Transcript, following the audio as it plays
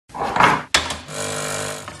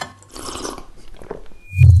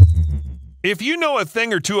If you know a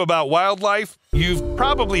thing or two about wildlife, you've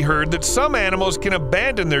probably heard that some animals can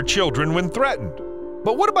abandon their children when threatened.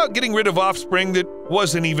 But what about getting rid of offspring that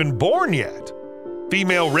wasn't even born yet?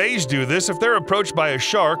 Female rays do this if they're approached by a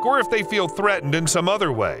shark or if they feel threatened in some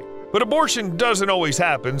other way. But abortion doesn't always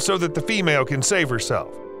happen so that the female can save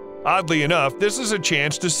herself. Oddly enough, this is a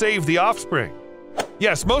chance to save the offspring.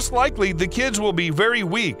 Yes, most likely the kids will be very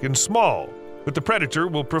weak and small, but the predator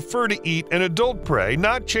will prefer to eat an adult prey,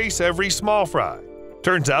 not chase every small fry.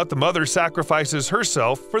 Turns out the mother sacrifices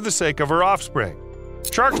herself for the sake of her offspring.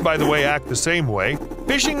 Sharks, by the way, act the same way.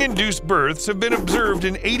 Fishing-induced births have been observed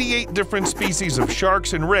in 88 different species of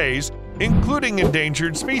sharks and rays, including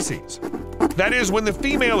endangered species. That is, when the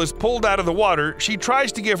female is pulled out of the water, she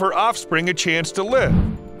tries to give her offspring a chance to live.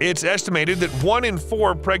 It's estimated that 1 in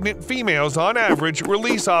 4 pregnant females on average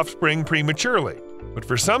release offspring prematurely. But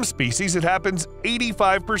for some species, it happens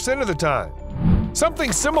 85% of the time.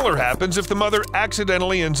 Something similar happens if the mother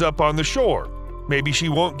accidentally ends up on the shore. Maybe she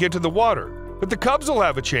won't get to the water, but the cubs will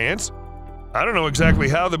have a chance. I don't know exactly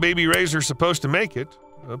how the baby rays are supposed to make it.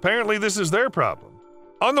 Apparently, this is their problem.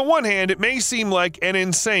 On the one hand, it may seem like an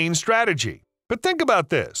insane strategy. But think about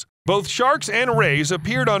this. Both sharks and rays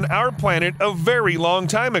appeared on our planet a very long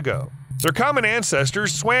time ago. Their common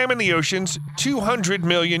ancestors swam in the oceans 200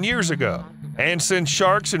 million years ago. And since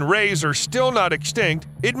sharks and rays are still not extinct,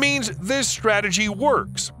 it means this strategy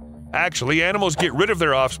works. Actually, animals get rid of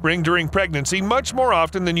their offspring during pregnancy much more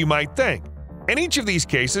often than you might think. And each of these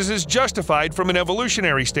cases is justified from an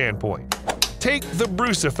evolutionary standpoint. Take the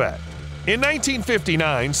Bruce effect. In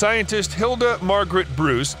 1959, scientist Hilda Margaret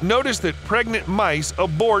Bruce noticed that pregnant mice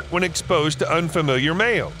abort when exposed to unfamiliar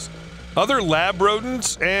males. Other lab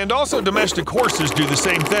rodents and also domestic horses do the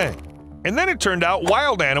same thing. And then it turned out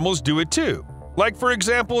wild animals do it too, like for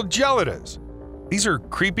example gelidas. These are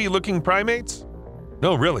creepy-looking primates?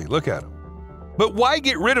 No, really, look at them. But why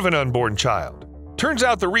get rid of an unborn child? Turns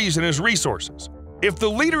out the reason is resources. If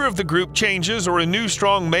the leader of the group changes or a new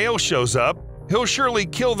strong male shows up, he'll surely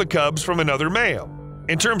kill the cubs from another male.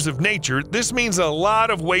 In terms of nature, this means a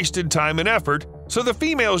lot of wasted time and effort, so the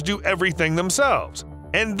females do everything themselves,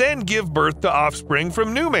 and then give birth to offspring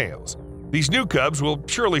from new males. These new cubs will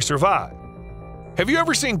surely survive. Have you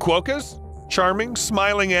ever seen quokkas? Charming,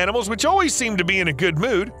 smiling animals which always seem to be in a good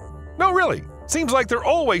mood. No, really. Seems like they're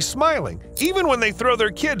always smiling, even when they throw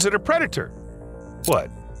their kids at a predator. What?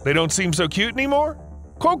 They don't seem so cute anymore?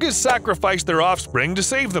 Quokkas sacrifice their offspring to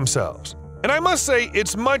save themselves. And I must say,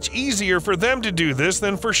 it's much easier for them to do this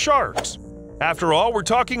than for sharks. After all, we're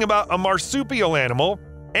talking about a marsupial animal,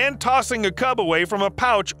 and tossing a cub away from a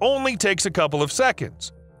pouch only takes a couple of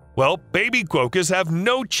seconds. Well, baby quokkas have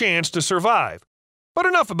no chance to survive. But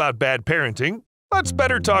enough about bad parenting. Let's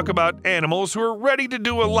better talk about animals who are ready to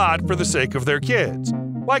do a lot for the sake of their kids.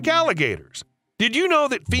 Like alligators. Did you know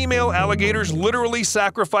that female alligators literally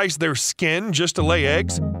sacrifice their skin just to lay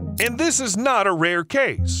eggs? And this is not a rare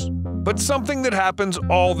case, but something that happens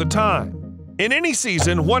all the time. In any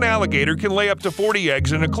season, one alligator can lay up to 40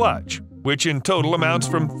 eggs in a clutch, which in total amounts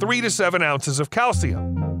from 3 to 7 ounces of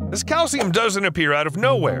calcium. This calcium doesn't appear out of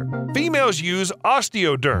nowhere. Females use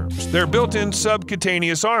osteoderms, their built-in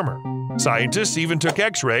subcutaneous armor. Scientists even took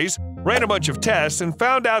x-rays, ran a bunch of tests, and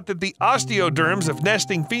found out that the osteoderms of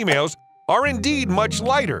nesting females are indeed much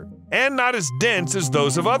lighter and not as dense as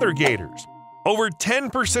those of other gators. Over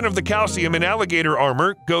 10% of the calcium in alligator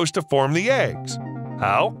armor goes to form the eggs.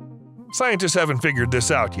 How? Scientists haven't figured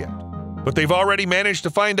this out yet. But they've already managed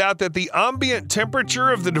to find out that the ambient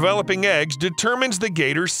temperature of the developing eggs determines the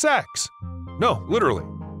gator's sex. No, literally.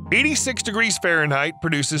 86 degrees Fahrenheit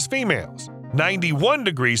produces females, 91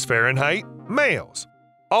 degrees Fahrenheit, males.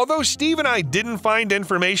 Although Steve and I didn't find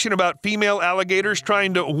information about female alligators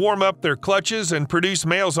trying to warm up their clutches and produce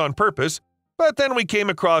males on purpose, but then we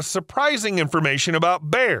came across surprising information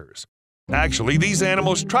about bears. Actually, these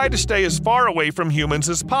animals try to stay as far away from humans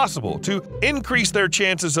as possible to increase their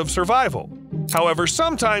chances of survival. However,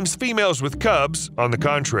 sometimes females with cubs, on the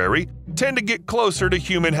contrary, tend to get closer to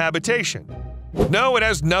human habitation. No, it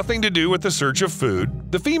has nothing to do with the search of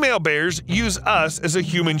food. The female bears use us as a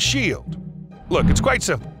human shield. Look, it's quite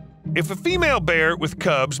simple. If a female bear with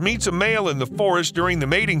cubs meets a male in the forest during the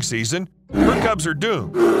mating season, her cubs are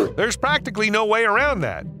doomed. There's practically no way around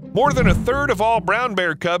that. More than a third of all brown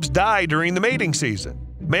bear cubs die during the mating season.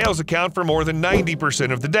 Males account for more than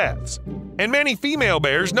 90% of the deaths. And many female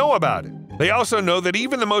bears know about it. They also know that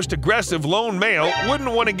even the most aggressive lone male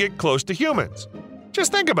wouldn't want to get close to humans.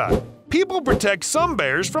 Just think about it. People protect some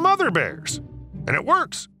bears from other bears. And it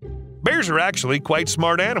works. Bears are actually quite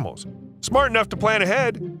smart animals. Smart enough to plan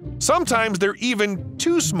ahead. Sometimes they're even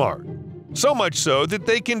too smart. so much so that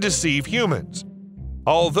they can deceive humans.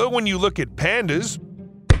 Although when you look at pandas,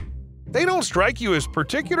 they don't strike you as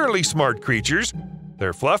particularly smart creatures.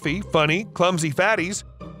 They're fluffy, funny, clumsy fatties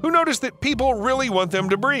who notice that people really want them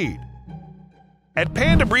to breed. At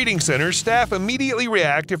panda breeding centers, staff immediately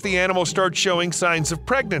react if the animal starts showing signs of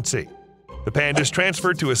pregnancy. The panda is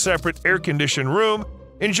transferred to a separate air-conditioned room,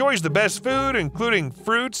 enjoys the best food, including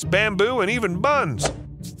fruits, bamboo, and even buns.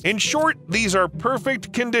 In short, these are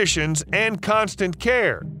perfect conditions and constant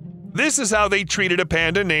care. This is how they treated a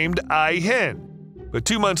panda named Hen. But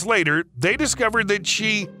 2 months later, they discovered that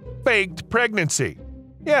she faked pregnancy.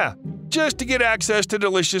 Yeah, just to get access to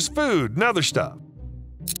delicious food and other stuff.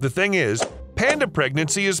 The thing is, panda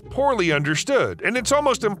pregnancy is poorly understood, and it's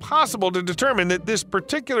almost impossible to determine that this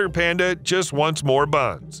particular panda just wants more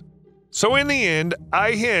buns. So in the end,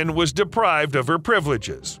 Hen was deprived of her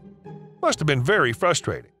privileges. Must have been very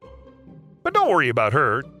frustrating. But don't worry about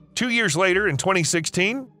her. 2 years later, in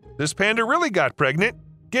 2016, this panda really got pregnant,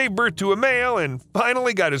 gave birth to a male, and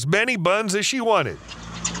finally got as many buns as she wanted.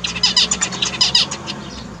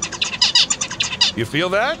 You feel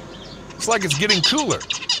that? It's like it's getting cooler.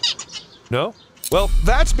 No? Well,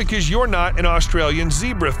 that's because you're not an Australian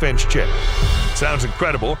zebra finch chick. Sounds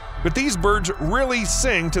incredible, but these birds really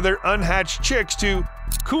sing to their unhatched chicks to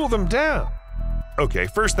cool them down. Okay,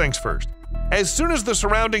 first things first. As soon as the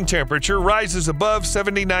surrounding temperature rises above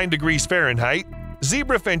 79 degrees Fahrenheit,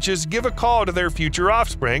 zebra finches give a call to their future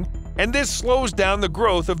offspring, and this slows down the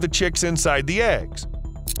growth of the chicks inside the eggs.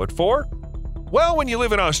 What for? Well, when you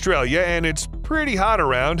live in Australia and it's pretty hot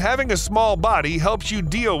around, having a small body helps you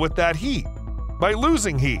deal with that heat by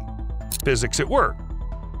losing heat. Physics at work.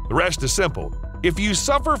 The rest is simple. If you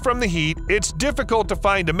suffer from the heat, it's difficult to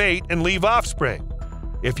find a mate and leave offspring.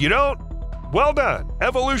 If you don't, well done,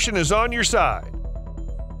 evolution is on your side.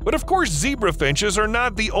 But of course, zebra finches are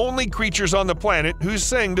not the only creatures on the planet who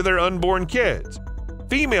sing to their unborn kids.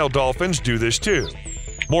 Female dolphins do this too.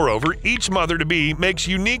 Moreover, each mother-to-be makes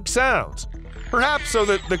unique sounds, perhaps so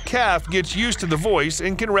that the calf gets used to the voice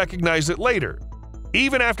and can recognize it later.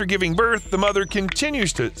 Even after giving birth, the mother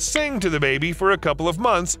continues to sing to the baby for a couple of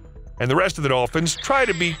months, and the rest of the dolphins try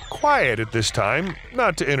to be quiet at this time,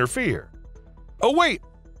 not to interfere. Oh wait,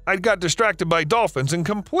 I got distracted by dolphins and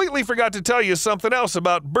completely forgot to tell you something else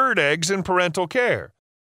about bird eggs and parental care.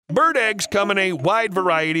 Bird eggs come in a wide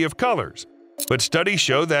variety of colors, but studies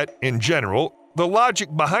show that, in general, the logic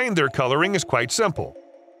behind their coloring is quite simple.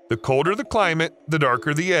 The colder the climate, the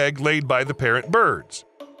darker the egg laid by the parent birds.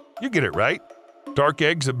 You get it right. Dark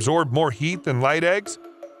eggs absorb more heat than light eggs.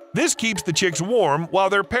 This keeps the chicks warm while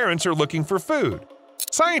their parents are looking for food.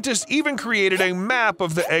 Scientists even created a map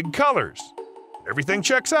of the egg colors. Everything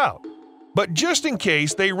checks out. But just in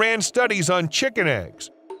case, they ran studies on chicken eggs.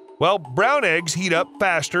 Well, brown eggs heat up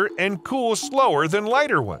faster and cool slower than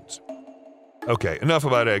lighter ones. Okay, enough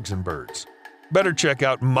about eggs and birds. Better check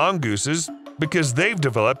out mongooses, because they've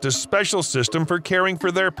developed a special system for caring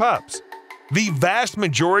for their pups. The vast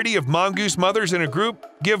majority of mongoose mothers in a group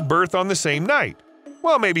give birth on the same night.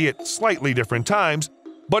 Well, maybe at slightly different times,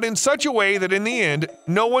 but in such a way that in the end,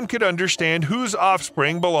 no one could understand whose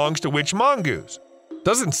offspring belongs to which mongoose.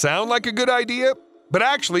 Doesn't sound like a good idea, but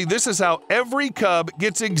actually this is how every cub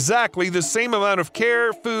gets exactly the same amount of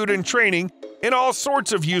care, food, and training in all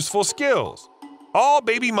sorts of useful skills. All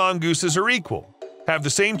baby mongooses are equal, have the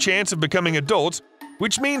same chance of becoming adults,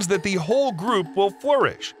 which means that the whole group will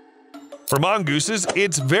flourish. For mongooses,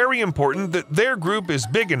 it's very important that their group is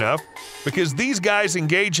big enough because these guys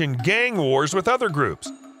engage in gang wars with other groups.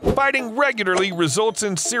 Fighting regularly results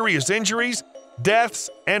in serious injuries, deaths,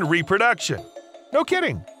 and reproduction. No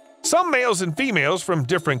kidding. Some males and females from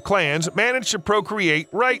different clans manage to procreate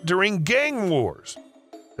right during gang wars.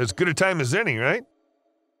 As good a time as any, right?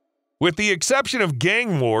 With the exception of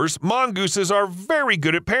gang wars, mongooses are very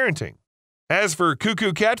good at parenting. As for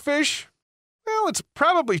cuckoo catfish, well, it's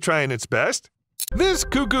probably trying its best. This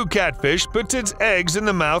cuckoo catfish puts its eggs in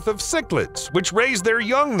the mouth of cichlids, which raise their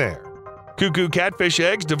young there. Cuckoo catfish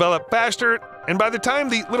eggs develop faster, and by the time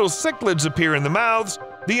the little cichlids appear in the mouths,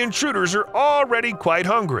 the intruders are already quite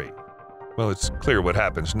hungry. Well, it's clear what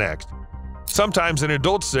happens next. Sometimes an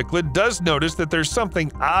adult cichlid does notice that there's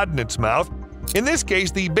something odd in its mouth. In this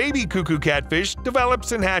case, the baby cuckoo catfish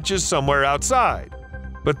develops and hatches somewhere outside.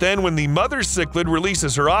 But then when the mother cichlid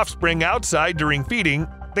releases her offspring outside during feeding,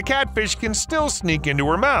 the catfish can still sneak into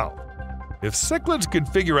her mouth. If cichlids could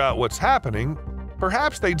figure out what's happening,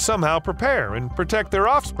 perhaps they'd somehow prepare and protect their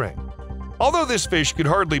offspring. Although this fish could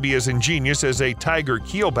hardly be as ingenious as a tiger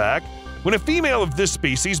keelback, when a female of this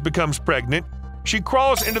species becomes pregnant, she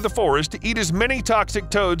crawls into the forest to eat as many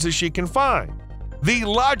toxic toads as she can find. The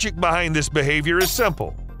logic behind this behavior is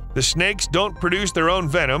simple. The snakes don't produce their own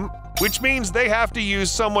venom, which means they have to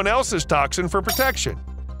use someone else's toxin for protection.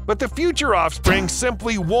 But the future offspring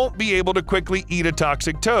simply won't be able to quickly eat a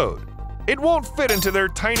toxic toad. It won't fit into their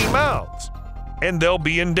tiny mouths, and they'll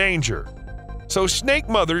be in danger. So snake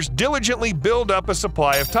mothers diligently build up a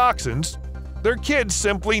supply of toxins. Their kids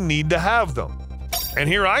simply need to have them. And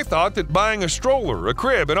here I thought that buying a stroller, a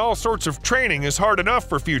crib, and all sorts of training is hard enough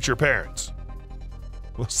for future parents.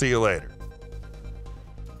 We'll see you later.